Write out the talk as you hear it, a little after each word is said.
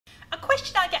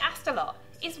get asked a lot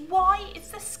is, why is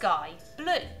the sky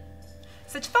blue?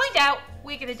 So to find out,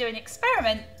 we're going to do an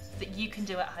experiment that you can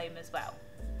do at home as well.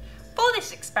 For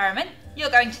this experiment, you're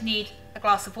going to need a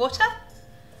glass of water,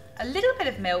 a little bit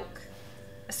of milk,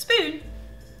 a spoon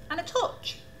and a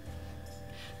torch.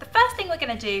 The first thing we're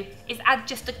going to do is add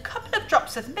just a couple of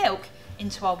drops of milk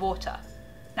into our water.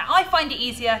 Now I find it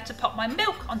easier to pop my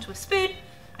milk onto a spoon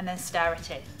and then stir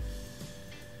it in.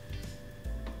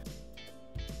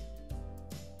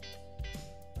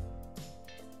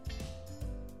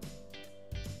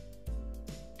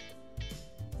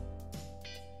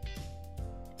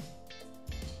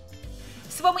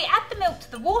 So when we add the milk to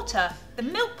the water, the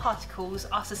milk particles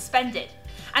are suspended.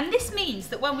 And this means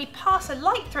that when we pass a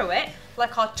light through it,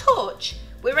 like our torch,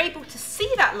 we're able to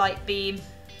see that light beam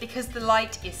because the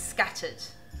light is scattered.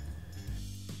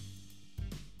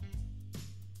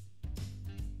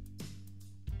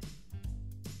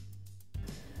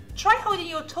 Try holding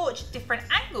your torch at different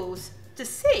angles to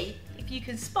see if you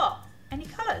can spot any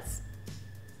colours.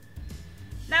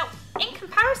 Now, in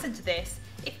comparison to this,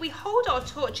 if we hold our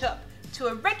torch up to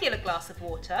a regular glass of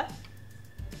water,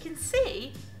 we can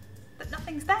see that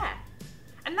nothing's there.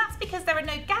 And that's because there are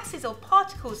no gases or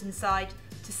particles inside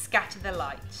to scatter the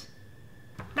light.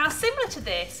 Now, similar to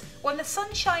this, when the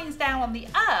sun shines down on the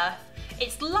Earth,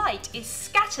 its light is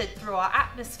scattered through our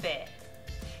atmosphere.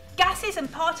 Gases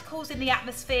and particles in the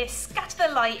atmosphere scatter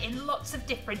the light in lots of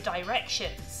different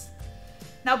directions.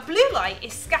 Now, blue light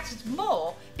is scattered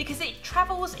more because it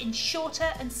travels in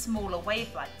shorter and smaller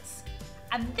wavelengths.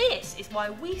 And this is why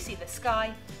we see the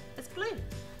sky as blue.